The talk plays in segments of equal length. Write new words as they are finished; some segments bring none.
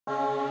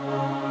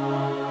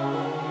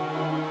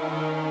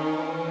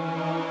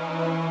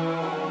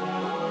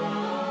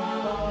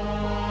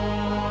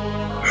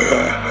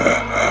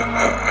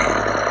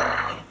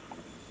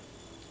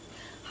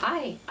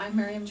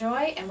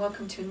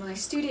welcome to my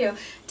studio.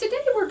 Today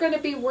we're going to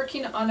be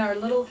working on our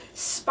little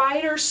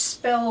spider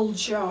spell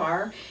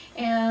jar,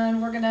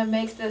 and we're going to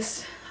make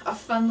this a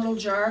fun little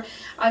jar.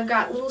 I've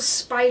got little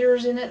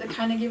spiders in it that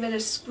kind of give it a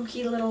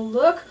spooky little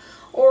look,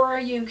 or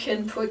you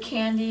can put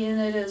candy in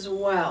it as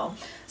well.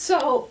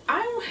 So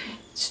I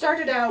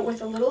started out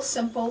with a little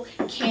simple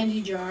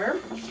candy jar,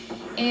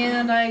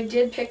 and I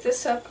did pick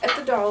this up at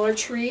the Dollar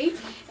Tree,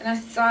 and I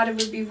thought it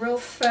would be real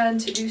fun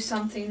to do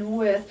something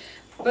with.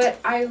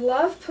 But I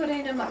love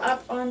putting them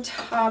up on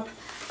top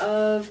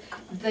of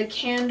the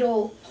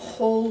candle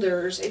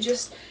holders. It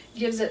just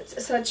gives it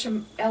such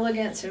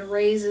elegance and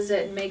raises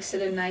it and makes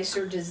it a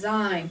nicer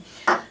design.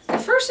 The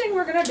first thing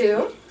we're going to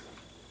do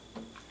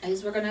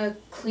is we're going to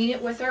clean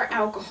it with our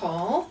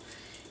alcohol.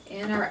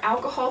 And our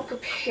alcohol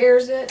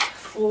prepares it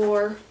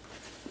for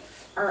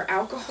our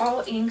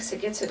alcohol inks.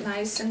 It gets it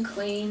nice and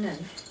clean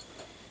and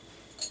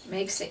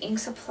makes the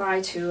inks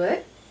apply to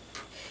it.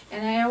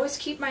 And I always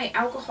keep my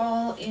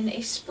alcohol in a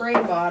spray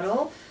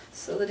bottle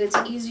so that it's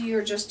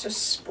easier just to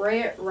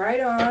spray it right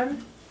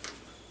on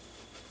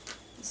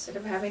instead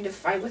of having to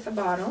fight with a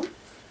bottle.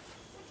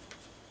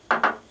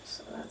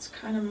 So that's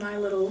kind of my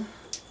little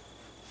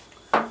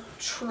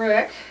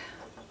trick.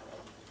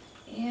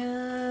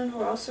 And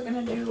we're also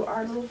going to do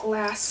our little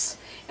glass.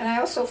 And I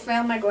also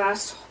found my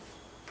glass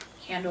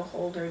candle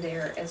holder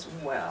there as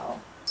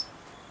well.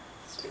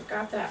 So we've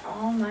got that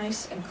all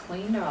nice and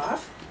cleaned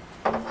off.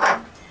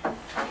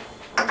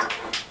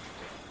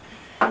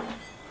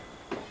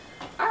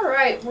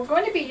 Alright, we're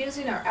going to be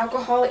using our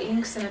alcohol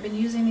inks, and I've been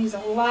using these a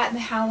lot in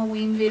the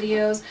Halloween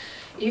videos.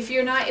 If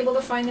you're not able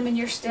to find them in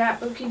your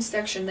scrapbooking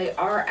section, they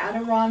are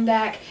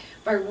Adirondack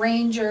by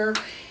Ranger.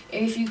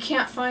 If you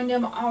can't find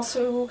them,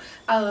 also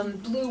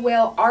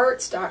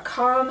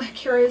BlueWhaleArts.com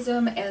carries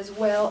them, as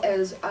well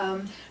as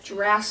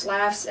Giraffes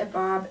Laughs at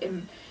Bob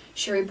and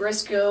Sherry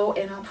Briscoe,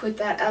 and I'll put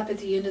that up at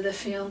the end of the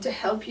film to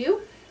help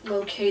you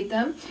locate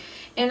them.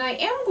 And I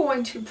am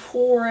going to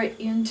pour it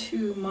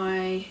into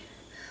my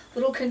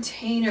little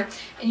container,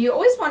 and you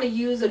always want to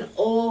use an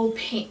old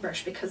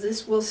paintbrush because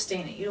this will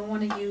stain it. You don't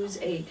want to use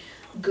a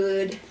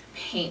good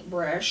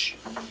paintbrush.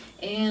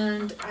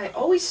 And I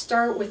always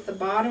start with the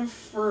bottom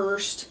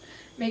first,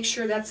 make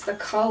sure that's the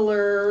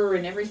color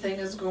and everything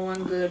is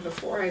going good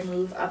before I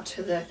move up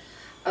to the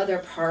other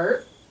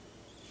part.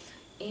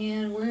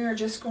 And we're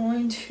just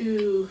going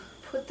to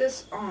put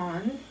this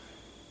on.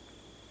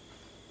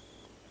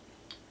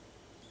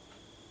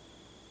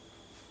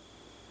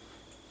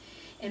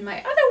 And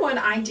my other one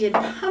I did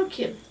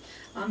pumpkin.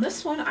 On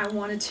this one I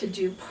wanted to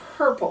do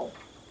purple.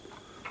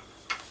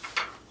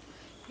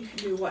 You can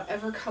do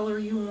whatever color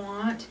you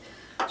want.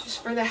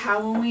 Just for the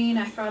Halloween,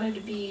 I thought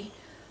it'd be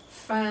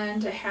fun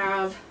to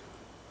have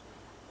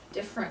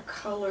different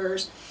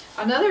colors.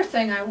 Another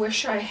thing I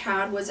wish I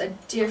had was a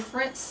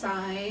different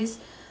size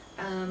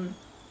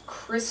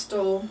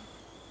crystal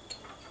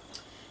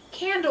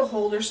candle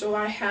holder, so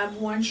I have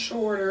one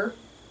shorter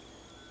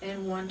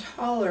and one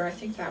taller. I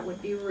think that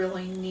would be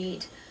really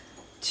neat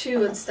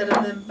too, instead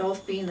of them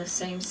both being the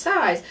same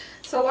size.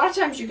 So a lot of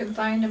times you can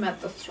find them at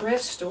the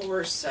thrift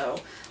store,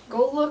 so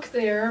go look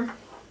there.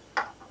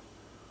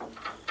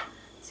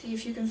 See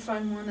if you can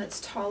find one that's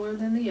taller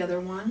than the other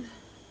one.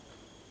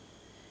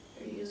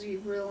 They're usually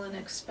real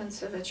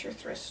inexpensive at your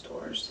thrift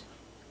stores.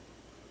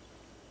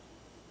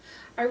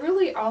 I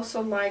really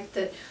also like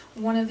that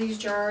one of these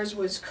jars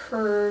was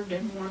curved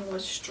and one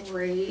was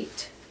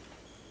straight.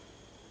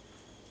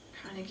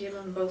 Kind of give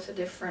them both a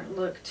different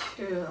look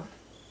too.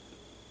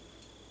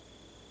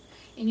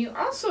 And you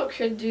also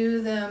could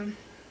do them,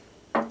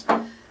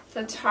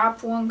 the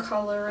top one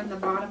color and the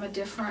bottom a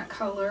different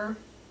color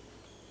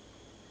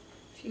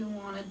if you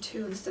wanted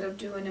to, instead of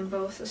doing them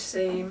both the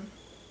same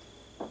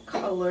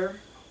color.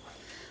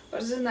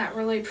 But isn't that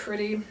really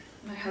pretty?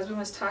 My husband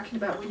was talking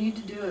about we need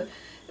to do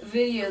a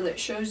video that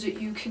shows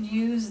that you can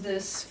use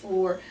this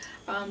for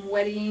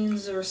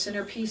weddings or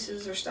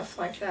centerpieces or stuff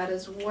like that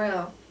as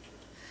well.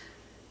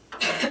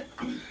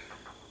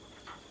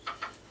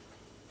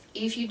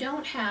 If you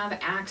don't have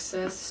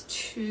access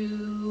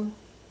to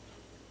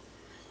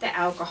the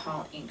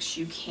alcohol inks,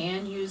 you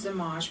can use the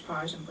Mod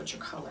Podge and put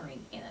your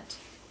coloring in it.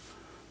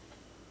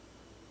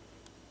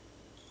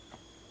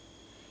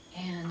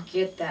 And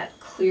get that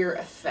clear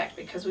effect,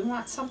 because we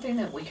want something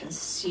that we can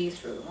see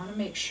through. We want to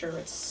make sure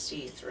it's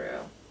see-through.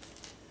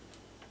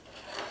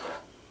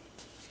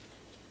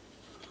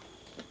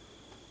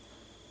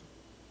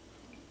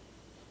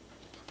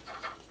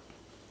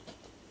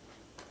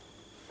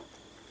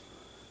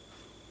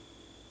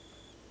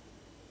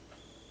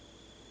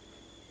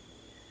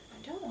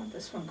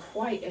 This one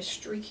quite as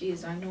streaky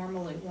as I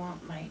normally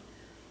want my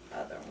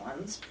other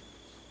ones.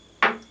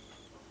 And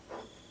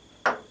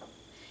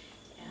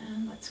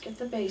let's get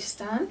the base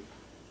done.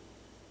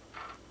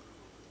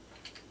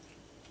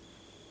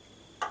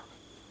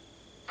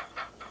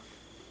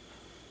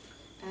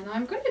 And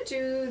I'm going to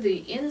do the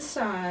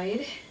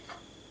inside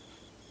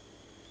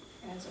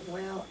as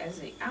well as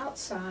the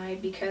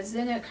outside, because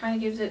then it kind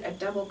of gives it a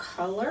double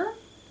color,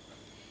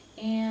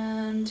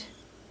 and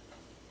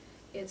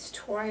it's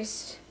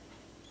twice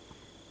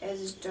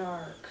as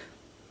dark.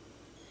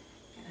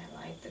 And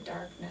I like the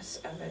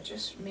darkness of it.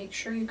 Just make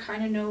sure you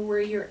kind of know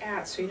where you're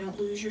at so you don't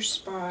lose your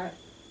spot.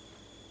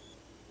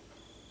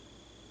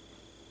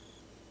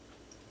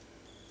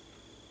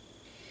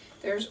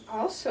 There's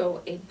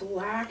also a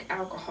black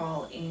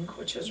alcohol ink,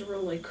 which is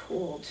really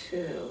cool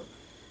too,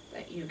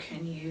 that you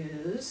can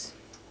use.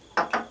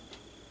 I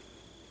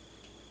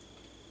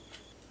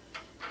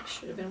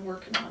should have been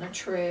working on a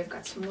tray. I've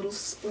got some little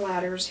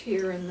splatters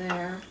here and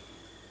there.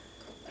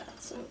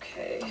 That's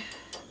okay. I'm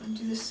going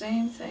to do the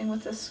same thing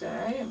with this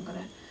guy. I'm going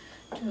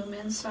to do them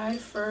inside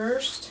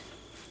first,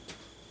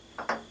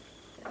 then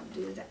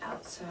do the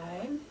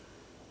outside.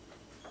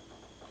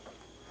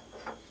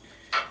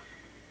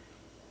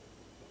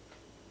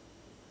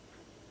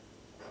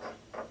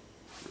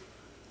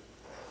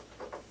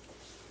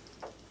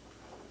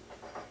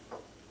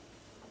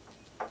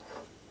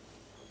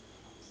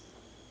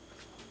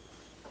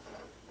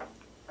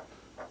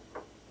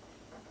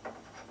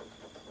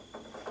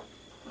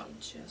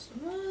 Just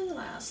one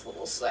last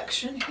little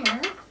section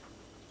here.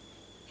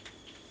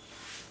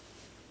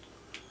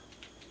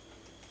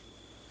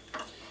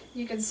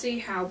 You can see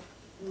how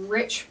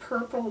rich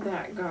purple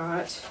that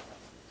got.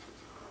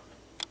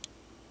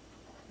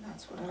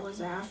 That's what I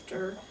was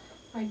after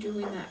by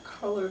doing that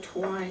color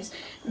twice.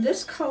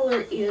 This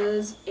color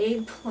is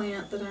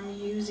eggplant that I'm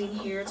using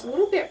here. It's a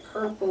little bit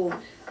purple,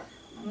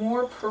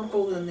 more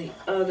purple than the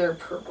other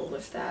purple,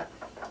 if that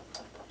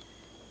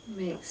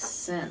makes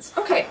sense.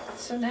 Okay,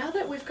 so now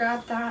that we've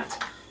got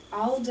that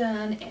all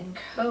done and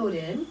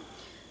coated,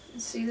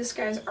 see this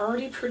guy's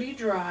already pretty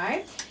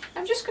dry.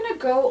 I'm just going to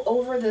go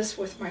over this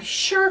with my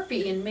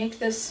Sharpie and make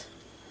this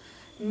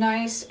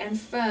nice and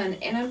fun.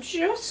 And I'm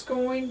just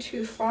going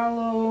to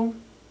follow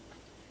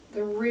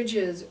the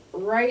ridges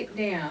right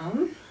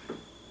down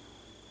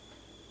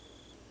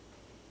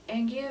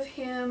and give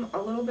him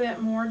a little bit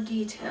more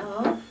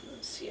detail.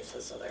 Let's see if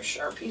this other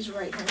Sharpie's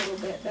writing a little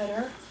bit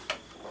better.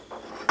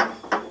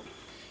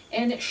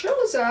 And it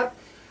shows up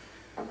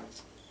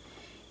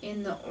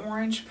in the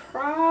orange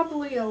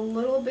probably a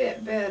little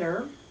bit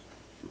better,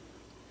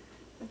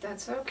 but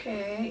that's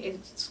okay.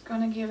 It's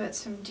going to give it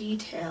some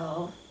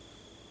detail.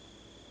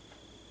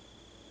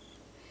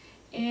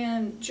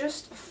 And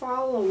just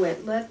follow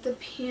it. Let the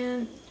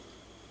pen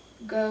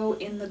go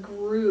in the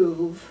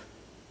groove.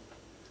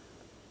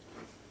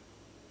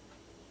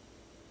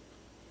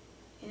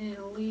 And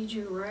it'll lead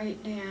you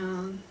right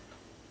down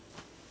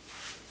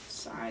the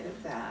side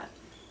of that.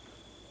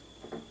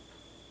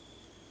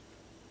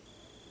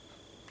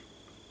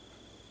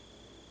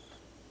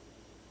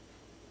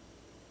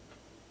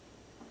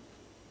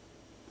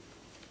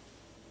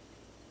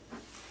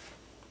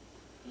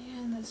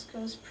 And this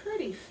goes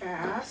pretty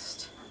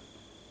fast.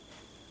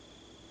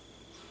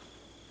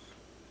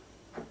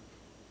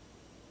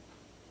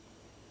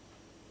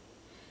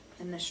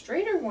 And the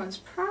straighter one's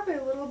probably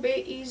a little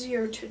bit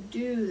easier to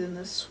do than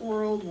the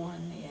swirled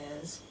one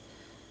is.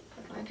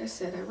 But like I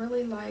said, I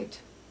really liked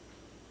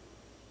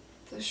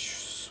the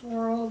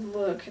swirled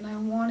look, and I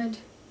wanted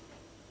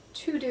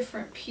two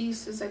different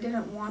pieces. I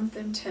didn't want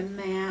them to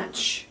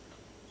match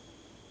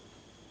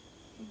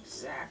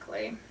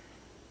exactly.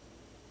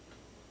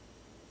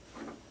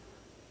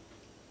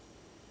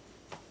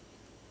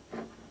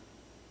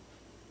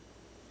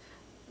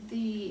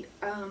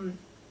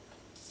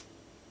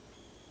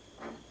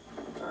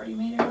 I've already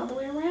made it all the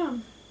way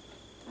around.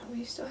 Thought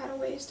we still had a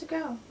ways to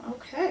go.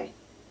 Okay,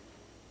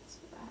 so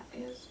that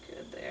is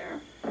good there.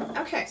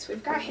 Okay, so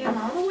we've got him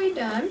all the way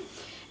done.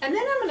 And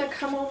then I'm going to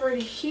come over to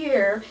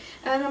here,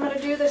 and I'm going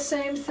to do the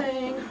same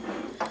thing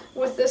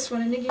with this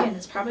one. And again,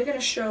 it's probably going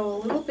to show a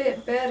little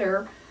bit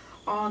better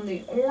on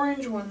the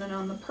orange one than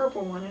on the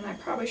purple one. And I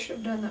probably should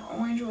have done the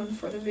orange one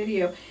for the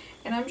video.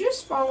 And I'm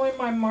just following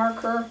my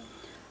marker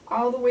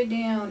all the way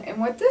down, and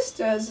what this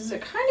does is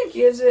it kind of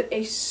gives it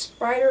a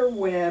spider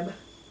web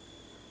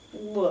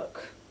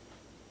look.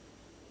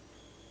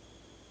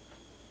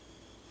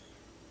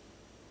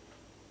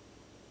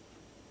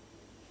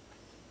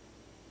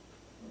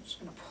 I'm just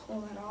going to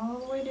pull that all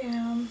the way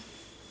down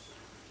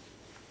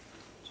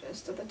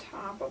just to the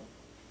top of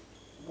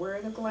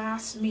where the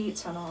glass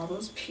meets on all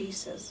those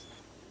pieces.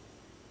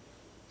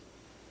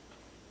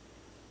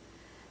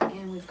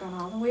 And we've gone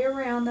all the way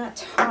around that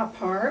top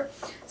part.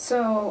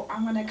 So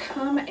I'm going to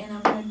come and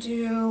I'm going to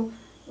do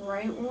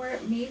right where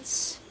it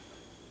meets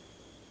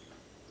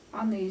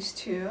on these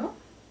two.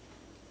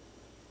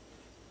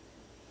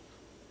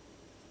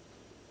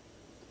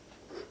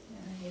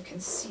 And you can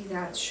see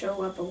that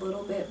show up a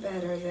little bit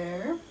better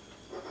there.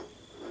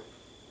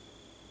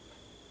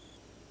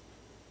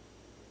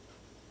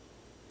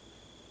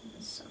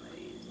 And some of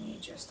these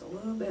need just a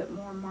little bit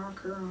more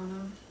marker on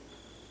them.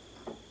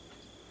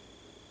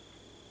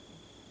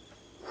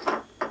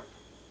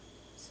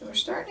 So we're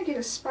starting to get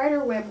a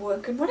spider web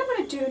look, and what I'm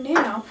going to do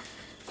now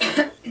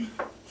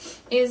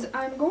is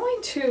I'm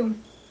going to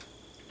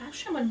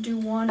do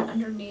one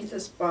underneath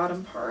this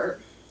bottom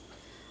part,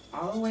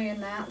 all the way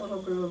in that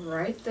little groove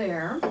right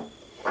there.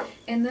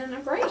 And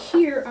then right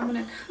here I'm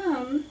going to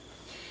come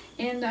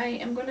And I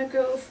am going to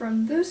go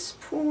from this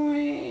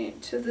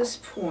point to this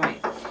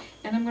point.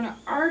 And I'm going to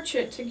arch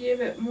it to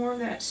give it more of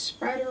that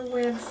spider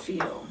web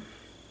feel.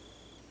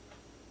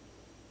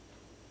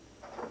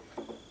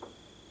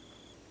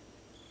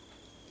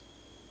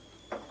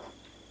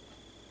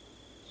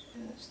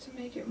 Just to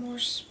make it more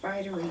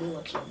spidery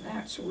looking.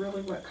 That's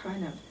really what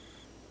kind of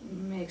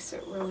makes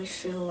it really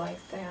feel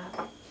like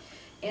that.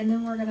 And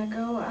then we're going to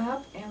go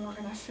up and we're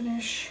going to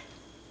finish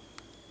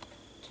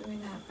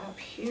doing that up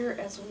here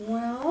as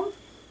well.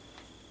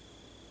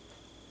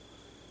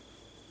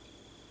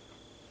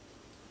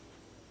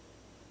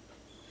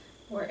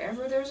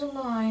 Wherever there's a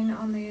line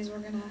on these, we're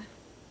going to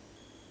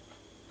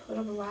put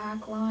a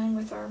black line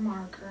with our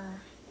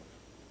marker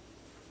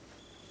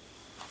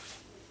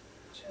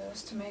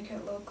just to make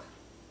it look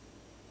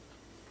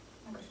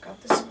like we've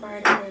got the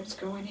spider webs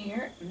going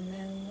here, and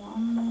then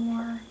one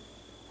more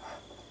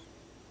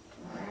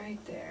right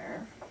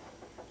there.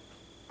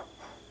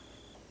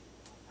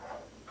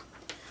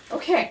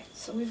 Okay,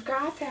 so we've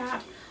got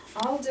that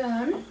all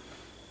done,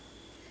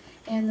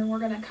 and then we're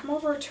going to come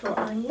over to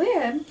our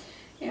lid,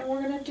 and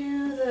we're going to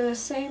do the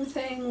same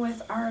thing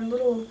with our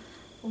little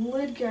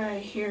lid guy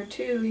here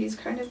too. He's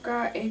kind of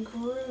got a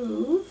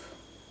groove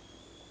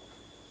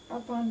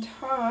up on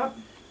top,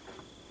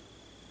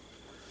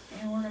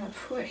 and we're going to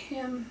put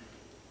him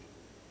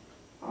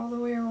all the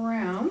way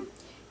around,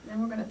 and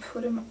then we're going to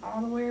put him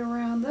all the way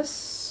around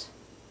this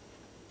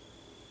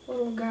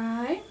little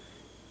guy.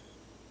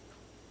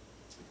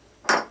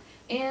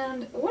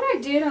 And what I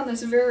did on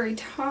this very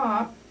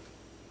top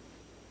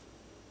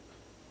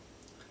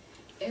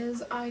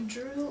is I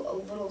drew a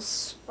little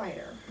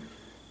spider.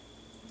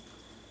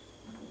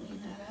 I'll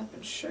lean that up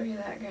and show you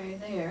that guy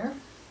there.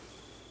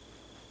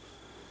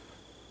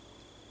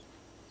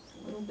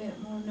 It's a little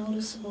bit more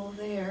noticeable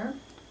there.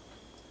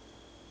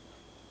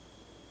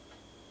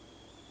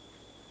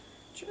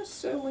 Just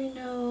so we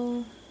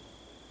know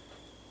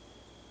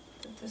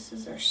that this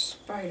is our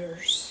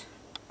spiders.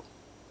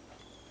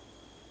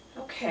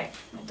 Okay,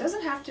 it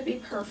doesn't have to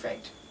be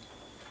perfect.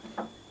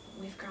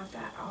 We've got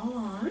that all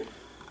on.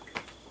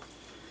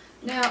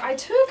 Now I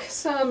took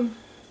some,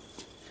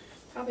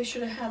 probably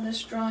should have had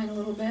this drawing a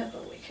little bit,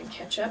 but we can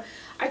catch up.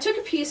 I took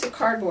a piece of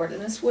cardboard,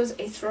 and this was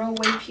a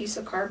throwaway piece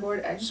of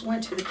cardboard. I just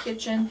went to the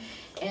kitchen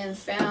and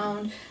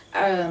found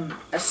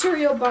a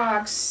cereal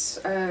box,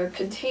 a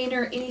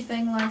container,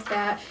 anything like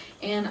that,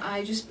 and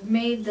I just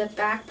made the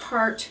back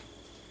part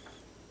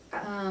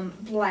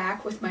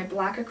black with my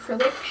black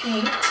acrylic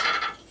paint.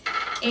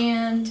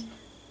 And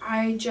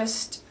I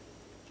just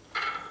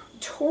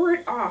tore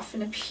it off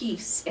in a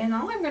piece, and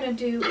all I'm going to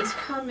do is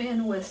come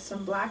in with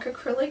some black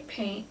acrylic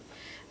paint.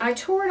 I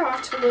tore it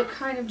off to look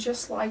kind of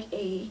just like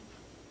a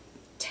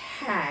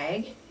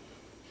tag,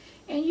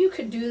 and you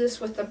could do this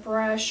with a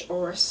brush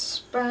or a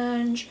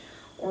sponge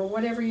or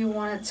whatever you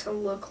want it to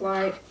look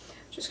like. I'm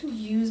just going to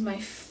use my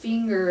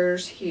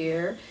fingers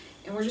here,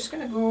 and we're just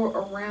going to go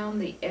around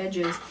the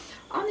edges.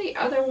 On the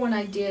other one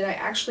I did, I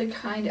actually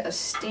kind of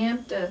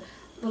stamped a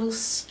little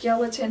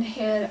skeleton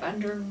head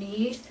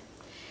underneath,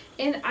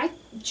 and I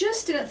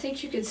just didn't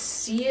think you could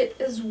see it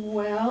as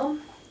well.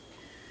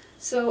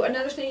 So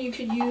another thing you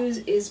could use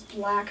is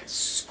black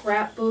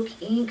scrapbook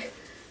ink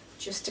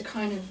just to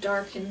kind of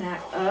darken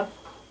that up.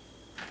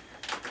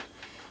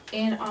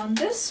 And on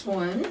this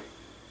one,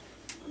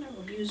 I'm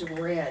going to use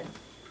red.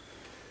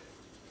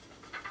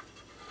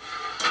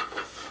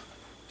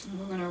 And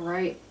we're going to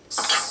write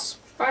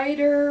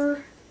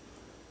spider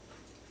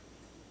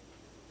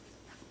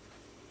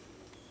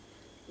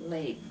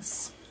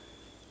legs.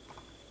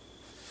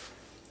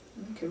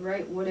 You could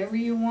write whatever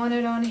you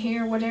wanted on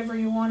here, whatever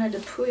you wanted to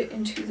put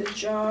into the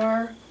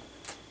jar.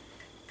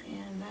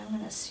 And I'm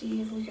going to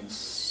see if we can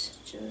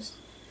just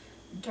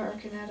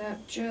darken that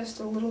up just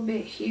a little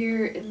bit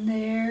here and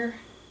there.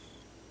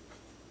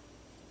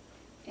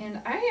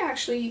 And I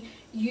actually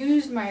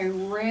used my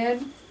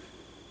red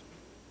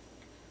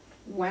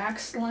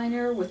wax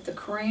liner with the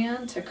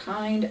crayon to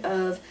kind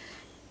of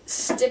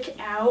stick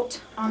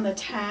out on the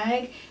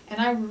tag, and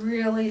I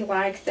really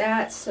like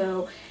that,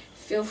 so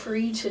feel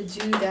free to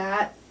do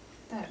that.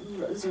 That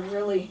is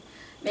really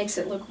makes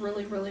it look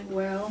really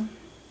well.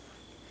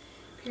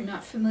 If you're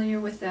not familiar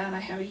with that, I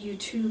have a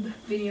YouTube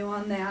video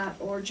on that,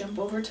 or jump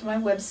over to my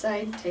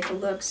website and take a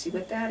look, see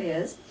what that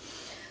is.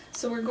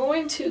 So we're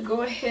going to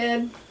go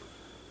ahead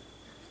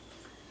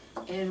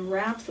and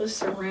wrap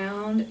this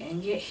around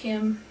and get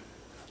him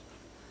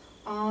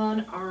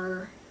on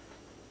our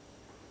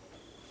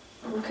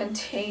little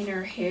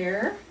container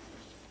here.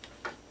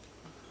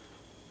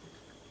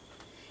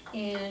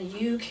 And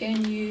you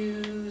can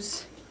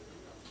use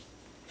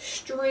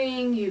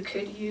string, you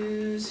could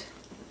use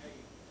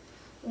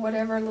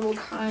whatever little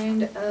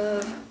kind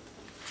of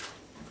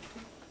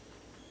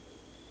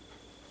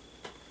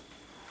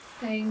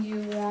thing you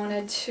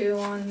wanted to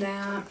on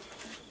that.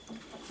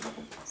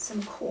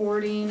 Some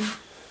cording.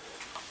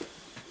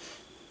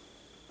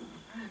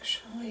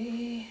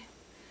 Actually,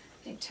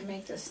 I think to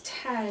make this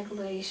tag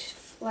lay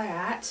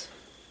flat,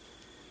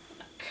 I'm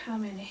gonna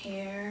come in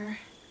here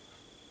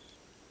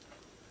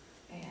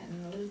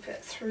and loop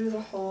it through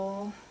the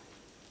hole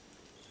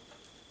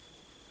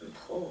and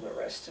pull the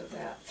rest of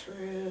that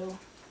through.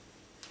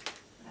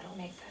 That'll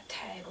make that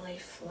tag lay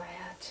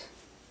flat.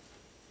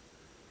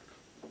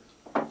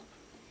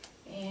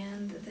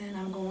 And then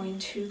I'm going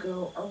to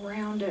go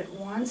around it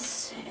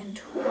once and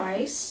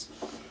twice.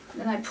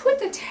 Then I put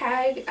the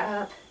tag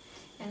up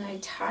and I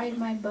tied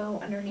my bow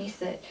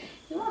underneath it.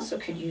 You also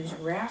could use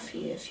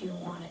raffia if you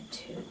wanted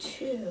to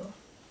too.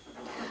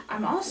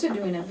 I'm also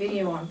doing a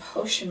video on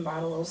potion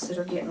bottles that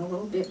are getting a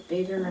little bit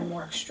bigger and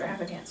more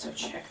extravagant, so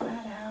check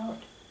that out.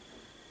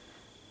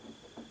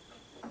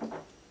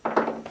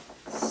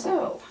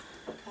 So,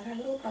 got our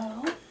little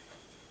bow,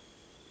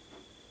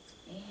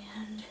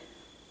 and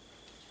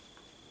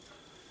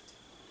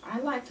I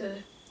like the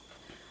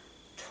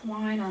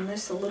twine on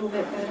this a little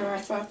bit better. I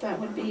thought that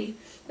would be,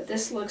 but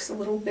this looks a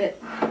little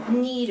bit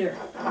neater.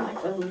 I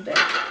like a little bit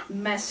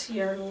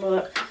messier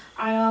look.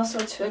 I also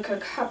took a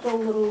couple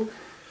little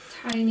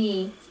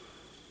tiny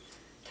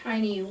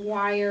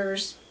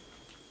wires,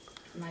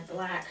 my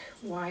black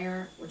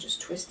wire, we're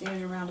just twisting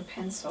it around a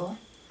pencil,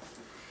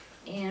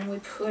 and we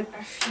put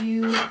a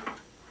few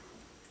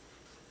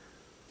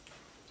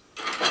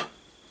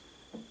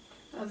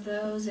of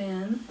those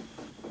in,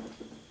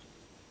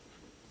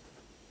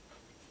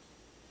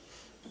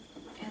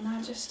 and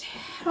that just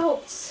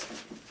helps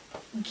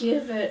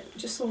give it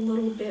just a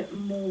little bit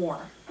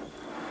more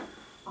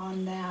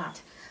on that.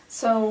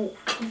 So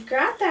we've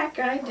got that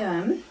guy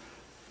done.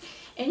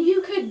 And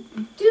you could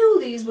do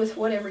these with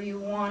whatever you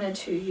wanted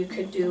to. You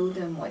could do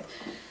them with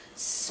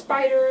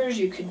spiders,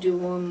 you could do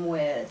them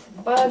with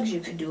bugs,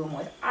 you could do them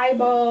with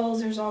eyeballs.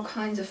 There's all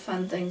kinds of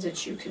fun things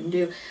that you can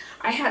do.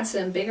 I had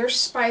some bigger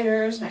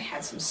spiders and I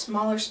had some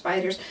smaller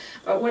spiders,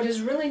 but what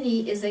is really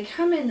neat is they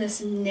come in this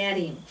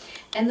netting.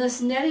 And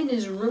this netting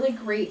is really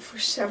great for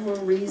several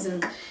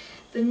reasons.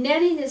 The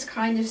netting is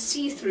kind of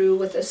see-through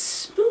with a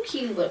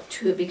spooky look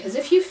to it, because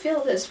if you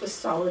fill this with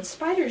solid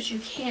spiders, you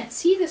can't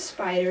see the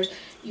spiders,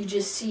 you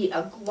just see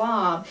a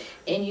glob,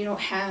 and you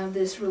don't have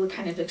this really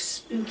kind of a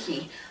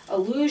spooky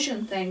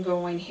illusion thing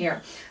going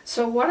here.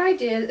 So what I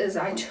did is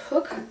I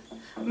took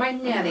my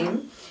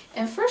netting,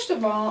 and first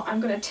of all, I'm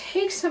going to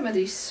take some of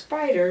these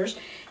spiders,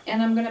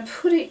 and I'm going to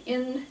put it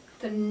in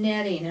the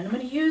netting, and I'm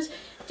going to use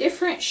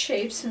different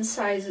shapes and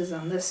sizes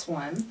on this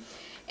one.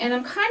 And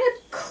I'm kind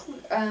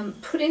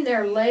of putting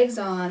their legs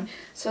on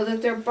so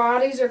that their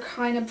bodies are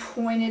kind of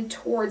pointed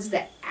towards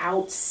the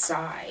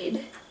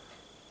outside.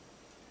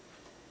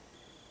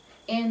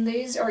 And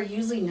these are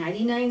usually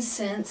 99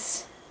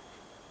 cents.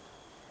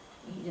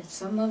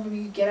 Some of them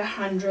you get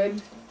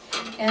 100.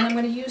 And I'm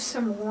going to use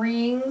some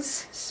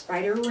rings,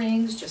 spider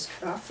rings, just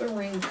cut off the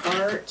ring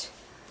part.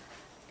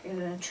 I'm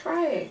going to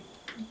try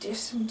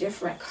some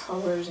different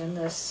colors in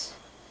this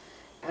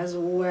as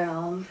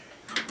well.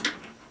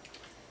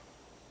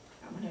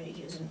 I'm going to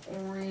use an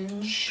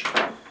orange.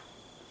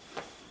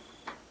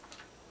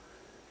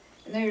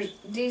 And there's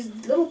these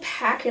little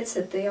packets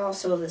that they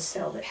also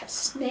sell that have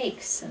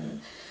snakes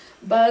and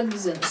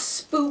bugs and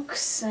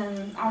spooks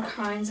and all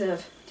kinds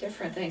of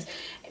different things.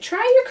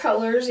 Try your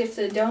colors. If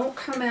they don't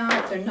come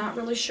out, they're not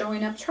really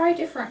showing up, try a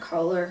different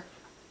color.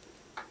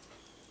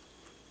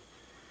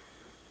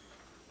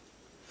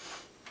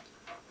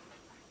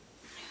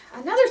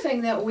 Another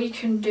thing that we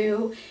can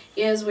do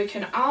is we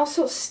can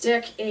also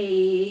stick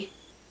a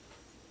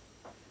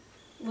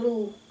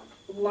little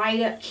light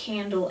up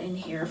candle in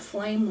here,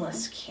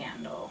 flameless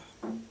candle.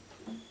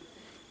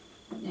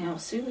 Now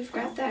see, we've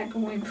got that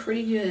going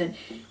pretty good.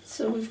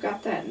 So we've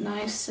got that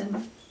nice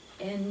and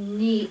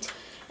neat.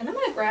 And I'm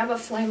going to grab a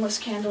flameless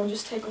candle and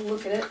just take a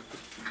look at it.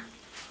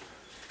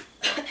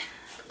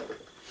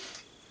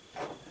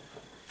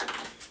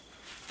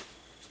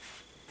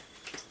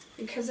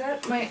 Because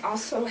that might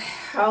also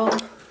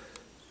help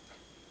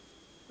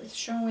with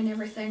showing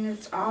everything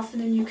that's off,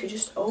 and then you could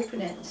just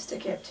open it and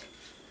stick it.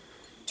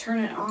 Turn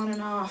it on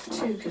and off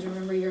too, because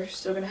remember, you're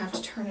still going to have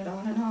to turn it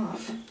on and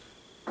off.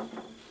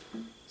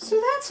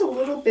 So that's a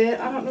little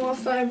bit. I don't know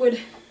if I would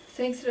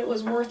think that it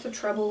was worth the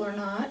trouble or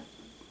not.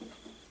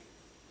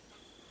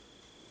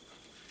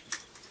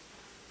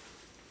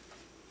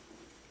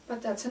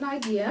 But that's an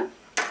idea.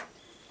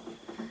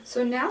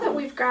 So now that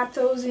we've got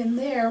those in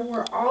there,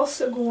 we're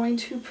also going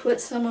to put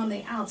some on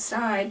the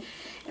outside.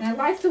 And I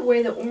like the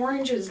way the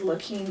orange is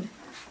looking.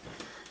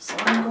 So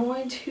I'm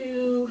going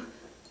to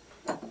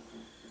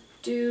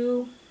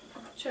do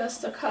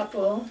just a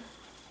couple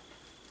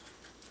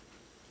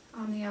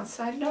on the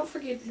outside. Don't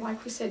forget,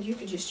 like we said, you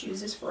could just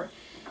use this for a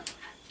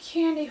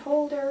candy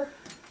holder,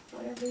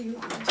 whatever you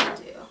want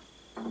to do.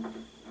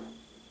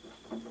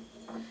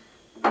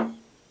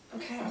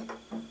 Okay,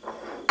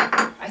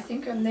 I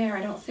think I'm there.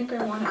 I don't think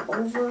I want to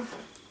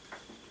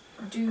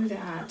overdo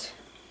that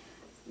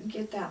and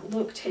get that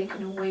look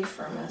taken away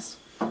from us.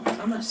 So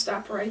I'm going to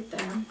stop right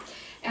there. And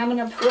I'm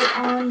going to put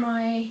on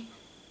my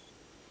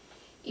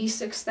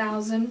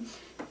E6000.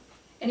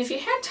 And if you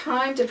had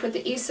time to put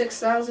the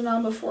E6000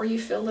 on before you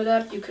filled it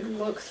up, you could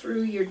look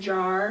through your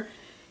jar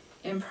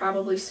and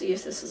probably see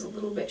if this is a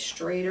little bit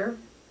straighter.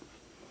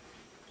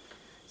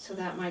 So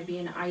that might be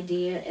an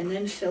idea. And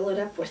then fill it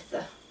up with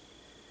the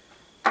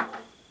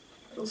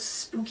little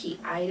spooky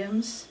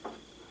items.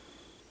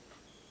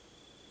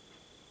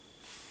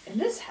 And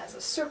this has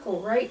a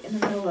circle right in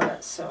the middle of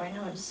it, so I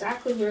know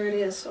exactly where it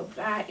is. So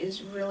that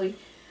is really,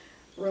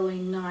 really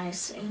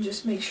nice. And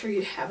just make sure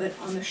you have it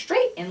on the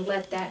straight and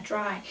let that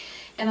dry.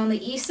 And on the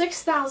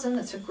E6000,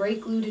 that's a great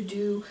glue to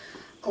do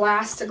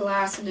glass to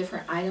glass and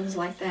different items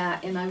like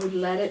that. And I would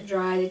let it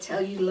dry. They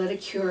tell you to let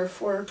it cure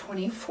for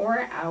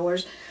 24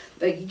 hours.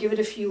 But you give it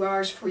a few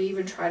hours before you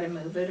even try to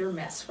move it or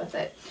mess with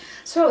it.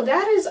 So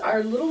that is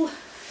our little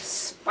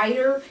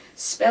spider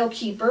spell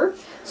keeper.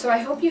 So I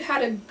hope you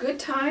had a good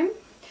time.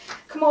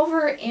 Come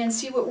over and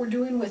see what we're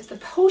doing with the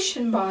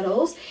potion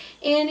bottles.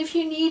 And if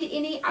you need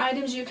any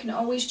items, you can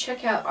always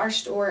check out our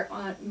store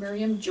on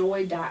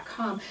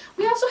miriamjoy.com.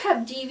 We also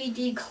have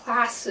DVD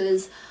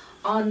classes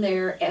on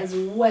there as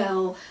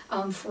well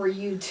for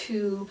you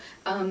to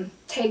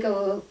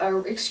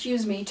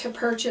to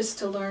purchase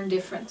to learn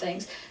different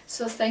things.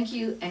 So thank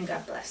you and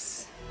God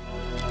bless.